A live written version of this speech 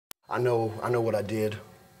I know what I did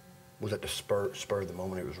was at the spur of the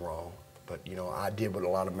moment. It was wrong, but you know, I did what a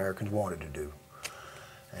lot of Americans wanted to do,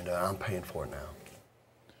 and I'm paying for it now.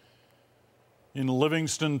 In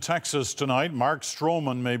Livingston, Texas tonight, Mark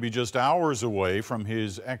Stroman may be just hours away from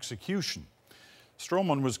his execution.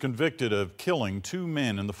 Stroman was convicted of killing 2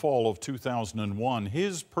 men in the fall of 2001,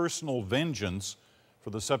 his personal vengeance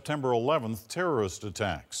for the September 11th terrorist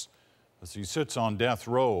attacks. As he sits on death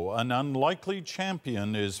row, an unlikely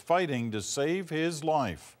champion is fighting to save his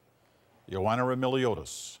life. Joanna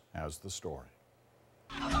Emiliotis has the story.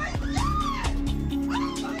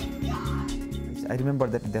 I remember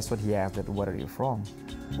that's what he asked, that where are you from?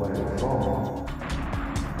 Where are you from?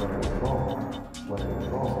 Where are you from? Where are you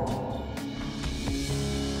from?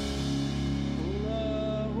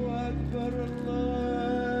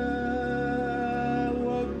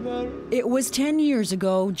 It was 10 years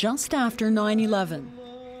ago, just after 9/11.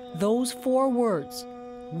 Those 4 words,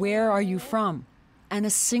 "Where are you from?" and a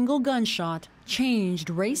single gunshot changed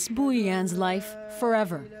Race Bouillan's life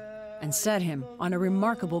forever and set him on a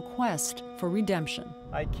remarkable quest for redemption.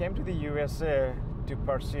 I came to the USA to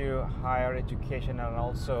pursue higher education and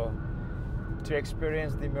also to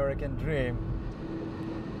experience the American dream.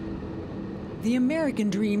 The American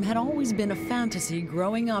dream had always been a fantasy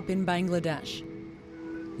growing up in Bangladesh.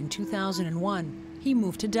 In 2001, he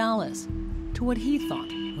moved to Dallas, to what he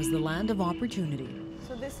thought was the land of opportunity.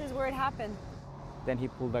 So this is where it happened? Then he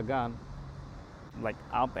pulled a gun, like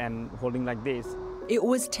up and holding like this. It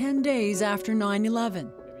was 10 days after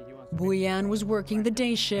 9/11. Bouillan was working the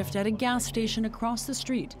day shift at a gas station across the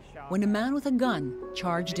street when a man with a gun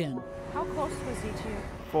charged in. How close was he to you?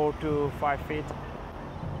 4 to 5 feet,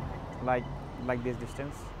 like this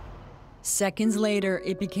distance. Seconds later,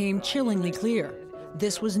 it became chillingly clear.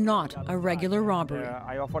 This was not a regular robbery.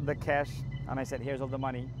 I offered the cash and I said, "Here's all the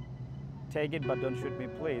money. Take it, but don't shoot me,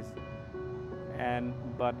 please."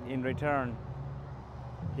 But in return,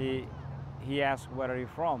 he asked, "Where are you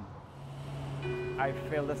from?" I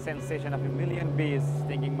felt the sensation of a million bees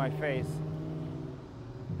stinging my face,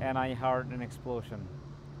 and I heard an explosion.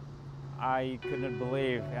 I could not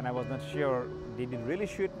believe, and I was not sure, did it really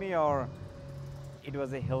shoot me or it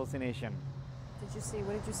was a hallucination. Did you see?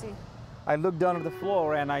 What did you see? I looked down at the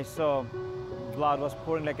floor and I saw blood was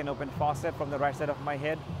pouring like an open faucet from the right side of my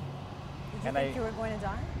head. Did you think you were going to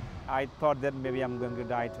die? I thought that maybe I'm going to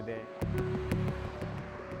die today.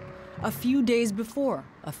 A few days before,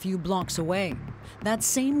 a few blocks away, that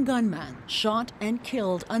same gunman shot and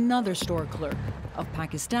killed another store clerk of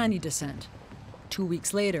Pakistani descent. 2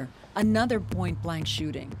 weeks later, another point-blank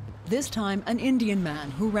shooting, this time an Indian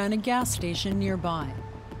man who ran a gas station nearby.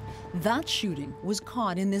 That shooting was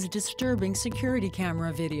caught in this disturbing security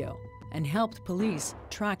camera video and helped police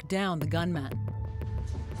track down the gunman.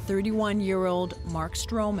 31-year-old Mark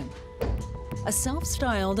Stroman, a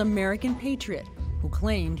self-styled American patriot who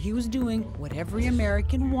claimed he was doing what every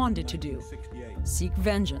American wanted to do, seek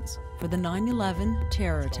vengeance for the 9/11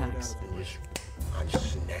 terror attacks. I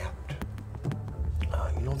just snapped.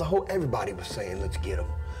 You know, everybody was saying, "Let's get them.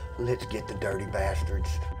 Let's get the dirty bastards."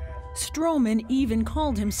 Stroman even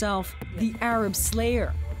called himself the Arab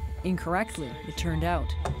Slayer. Incorrectly, it turned out.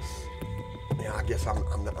 Yeah, I guess I'm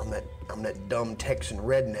that dumb Texan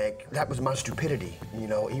redneck. That was my stupidity. You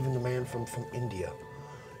know, even the man from India,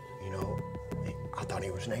 you know, I thought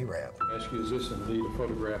he was an Arab. Ask you, is this indeed a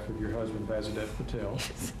photograph of your husband, Bazadet Patel?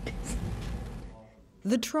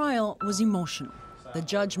 The trial was emotional, the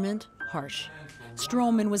judgment harsh.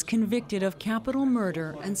 Stroman was convicted of capital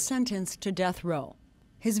murder and sentenced to death row.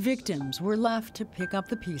 His victims were left to pick up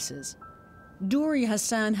the pieces. Duri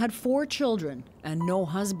Hassan had 4 children and no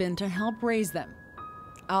husband to help raise them.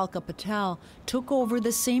 Alka Patel took over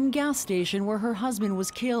the same gas station where her husband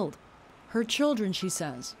was killed. Her children, she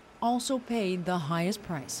says, also paid the highest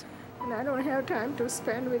price. And I don't have time to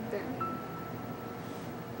spend with them.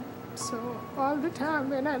 So all the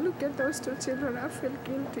time when I look at those 2 children, I feel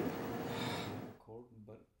guilty.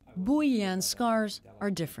 Bouillan's scars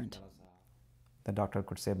are different. The doctor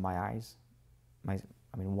could save my eyes,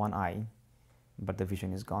 one eye, but the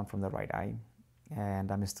vision is gone from the right eye.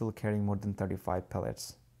 And I'm still carrying more than 35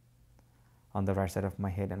 pellets on the right side of my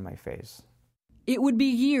head and my face. It would be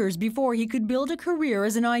years before he could build a career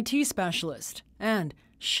as an IT specialist and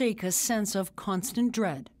shake a sense of constant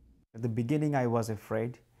dread. At the beginning, I was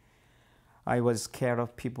afraid. I was scared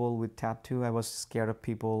of people with tattoo. I was scared of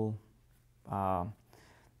people,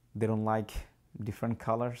 they don't like different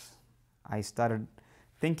colors. I started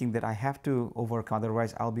thinking that I have to overcome,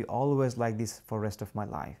 otherwise I'll be always like this for the rest of my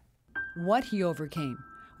life. What he overcame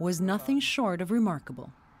was nothing short of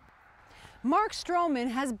remarkable. Mark Stroman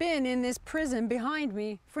has been in this prison behind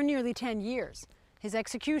me for nearly 10 years. His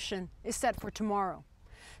execution is set for tomorrow.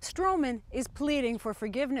 Stroman is pleading for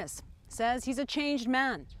forgiveness, says he's a changed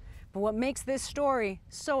man. But what makes this story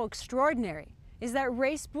so extraordinary is that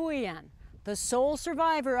Race Bouyan, the sole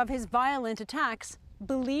survivor of his violent attacks,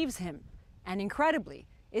 believes him and, incredibly,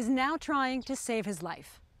 is now trying to save his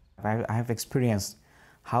life. I have experienced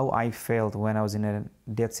how I felt when I was in a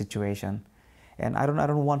death situation. And I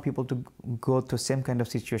don't want people to go to the same kind of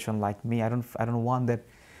situation like me. I don't want that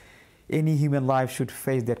any human life should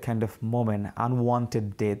face that kind of moment,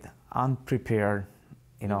 unwanted death, unprepared,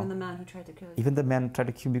 you know. Even the man who tried to kill you. Even the man who tried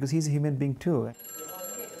to kill me, because he's a human being too.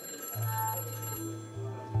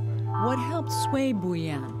 What helped sway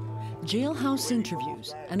Bouyan? Jailhouse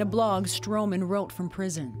interviews and a blog Stroman wrote from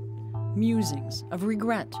prison. Musings of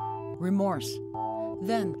regret, remorse.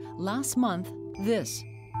 Then, last month, this.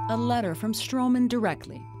 A letter from Stroman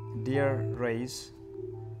directly. Dear Race,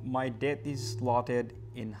 my death is slotted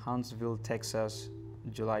in Huntsville, Texas,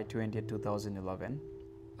 July 20, 2011.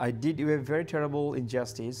 I did you a very terrible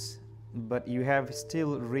injustice, but you have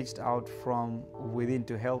still reached out from within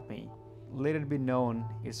to help me. Let it be known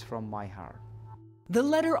it's from my heart. The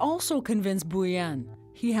letter also convinced Bouyan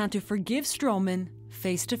he had to forgive Stroman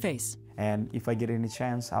face to face. And if I get any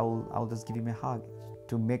chance, I'll just give him a hug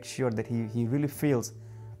to make sure that he really feels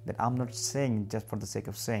that I'm not saying just for the sake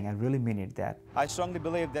of saying. I really mean it that. I strongly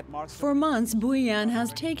believe that Mark... For months, Bouyan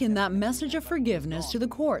has taken that message of forgiveness to the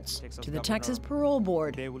courts, to the Texas Parole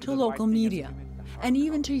Board, to local media, and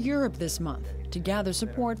even to Europe this month to gather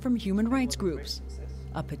support from human rights groups.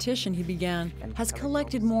 A petition he began has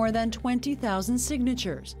collected more than 20,000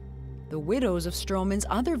 signatures. The widows of Stroman's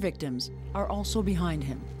other victims are also behind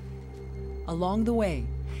him. Along the way,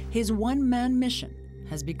 his one-man mission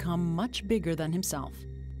has become much bigger than himself.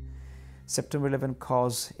 September 11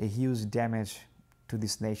 caused a huge damage to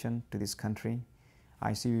this nation, to this country.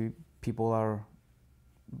 I see people are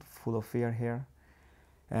full of fear here.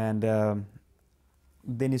 And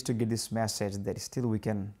they need to get this message that still we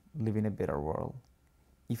can live in a better world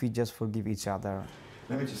if we just forgive each other.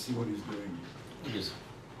 Let me just see what he's doing. Just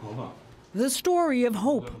hold on. The story of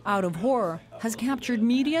hope out of horror has captured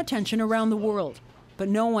media attention around the world, but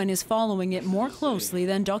no one is following it more closely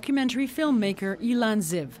than documentary filmmaker Ilan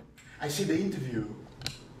Ziv. I see the interview,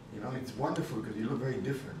 you know, it's wonderful because you look very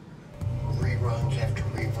different. Reruns after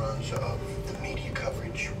reruns of the media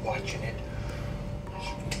coverage, watching it,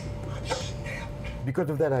 I snapped. Because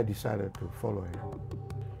of that, I decided to follow him.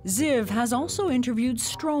 Ziv has also interviewed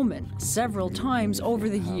Stroman several times over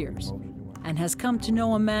the years and has come to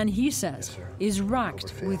know a man he says is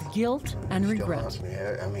racked with guilt and regret.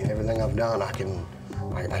 I mean, everything I've done,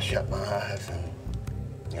 I shut my eyes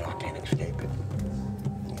and, you know, I can't escape it.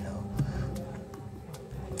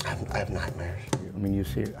 I have nightmares. I mean, you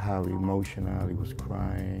see how emotional he was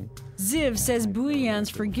crying. Ziv says Bouyan's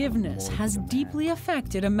forgiveness has deeply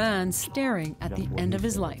affected a man staring at the end of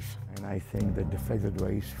his life. And I think that the fact that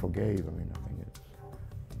Race forgave, I mean, I think it's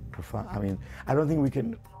profound. I mean, I don't think we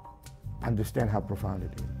can understand how profound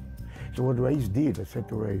it is. So what Race did, I said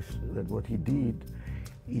to Race that what he did,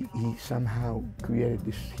 he somehow created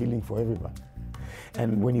this healing for everybody.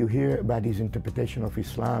 And when you hear about his interpretation of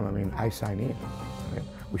Islam, I mean, I sign in. Right?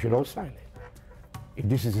 We should all sign it. If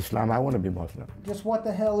this is Islam, I want to be Muslim. Just what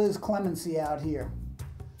the hell is clemency out here,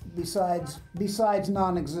 besides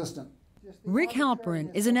non-existent? Rick Halperin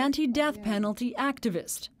is an anti-death penalty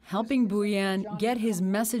activist, helping Bouyan get his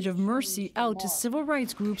message of mercy out to civil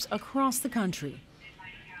rights groups across the country.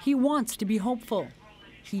 He wants to be hopeful.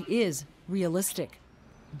 He is realistic.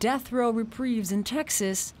 Death row reprieves in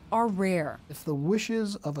Texas are rare. If the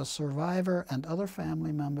wishes of a survivor and other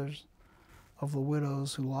family members of the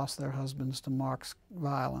widows who lost their husbands to Mark's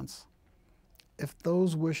violence, if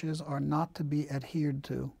those wishes are not to be adhered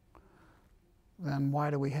to, then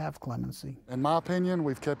why do we have clemency? In my opinion,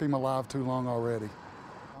 we've kept him alive too long already.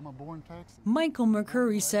 I'm a born Texan. Michael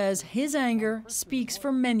McCurry says his anger speaks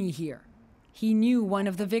for many here. He knew one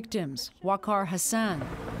of the victims, Waqar Hassan.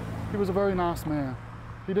 He was a very nice man.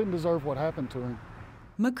 He didn't deserve what happened to him.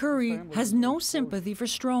 McCurry has no sympathy for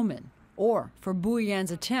Stroman or for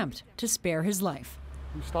Bouyan's attempt to spare his life.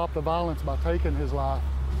 You stop the violence by taking his life.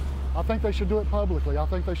 I think they should do it publicly. I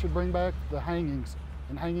think they should bring back the hangings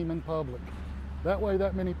and hang him in public. That way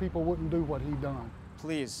that many people wouldn't do what he done.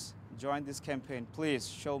 Please join this campaign. Please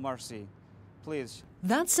show mercy. Please.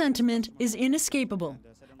 That sentiment is inescapable,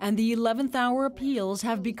 and the 11th hour appeals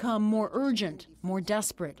have become more urgent, more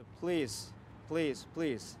desperate. Please, please,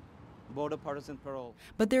 please. Border partisan parole.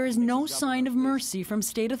 But there is no sign of mercy from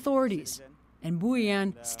state authorities, and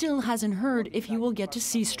Bouyan still hasn't heard if he will get to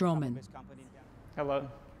see Stroman. Hello.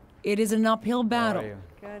 It is an uphill battle. How are you?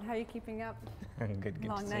 Good. How are you keeping up? Good.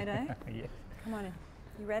 Long night, eh? Yeah. Come on in.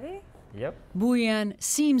 You ready? Yep. Buyan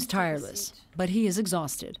seems tireless, but he is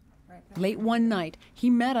exhausted. Late one night, he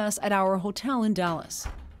met us at our hotel in Dallas.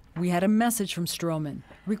 We had a message from Stroman,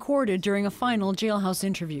 recorded during a final jailhouse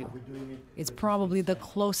interview. It's probably the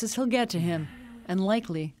closest he'll get to him, and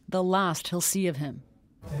likely the last he'll see of him.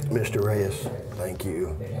 Mr. Reyes, thank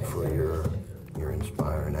you for your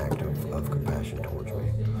inspiring act of compassion towards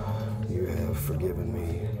me. You have forgiven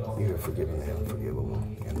me. You have forgiven the unforgivable,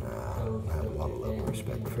 and I have a lot of love and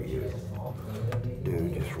respect for you.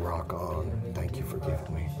 Dude, just rock on. Thank you for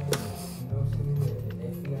giving me.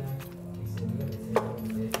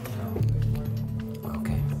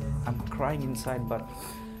 Okay. I'm crying inside, but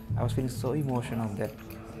I was feeling so emotional that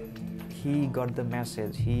he got the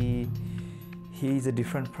message. He is a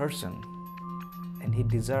different person, and he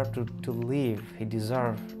deserved to live. He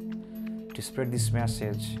deserved to spread this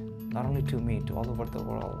message, not only to me, to all over the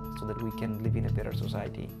world, so that we can live in a better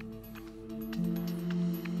society.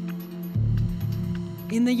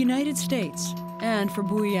 In the United States, and for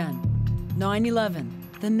Buyan, 9/11,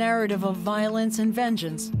 the narrative of violence and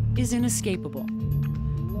vengeance, is inescapable.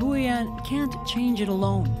 Buyan can't change it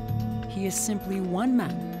alone. He is simply one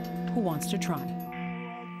man who wants to try.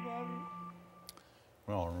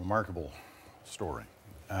 Well, a remarkable story.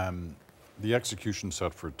 The execution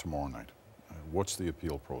set for tomorrow night. What's the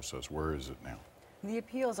appeal process? Where is it now? The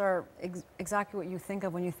appeals are exactly what you think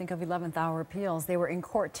of when you think of 11th hour appeals. They were in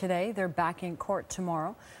court today. They're back in court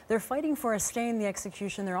tomorrow. They're fighting for a stay in the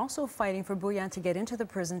execution. They're also fighting for Buyan to get into the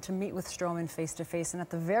prison to meet with Stroman face to face. And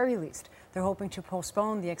at the very least, they're hoping to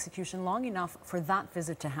postpone the execution long enough for that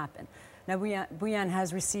visit to happen. Now, Buyan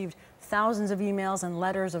has received thousands of emails and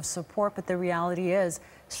letters of support, but the reality is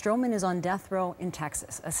Stroman is on death row in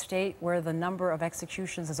Texas, a state where the number of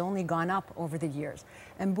executions has only gone up over the years.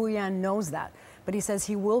 And Buyan knows that. But he says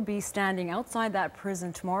he will be standing outside that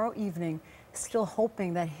prison tomorrow evening, still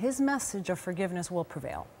hoping that his message of forgiveness will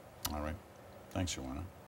prevail. All right. Thanks, Joanna.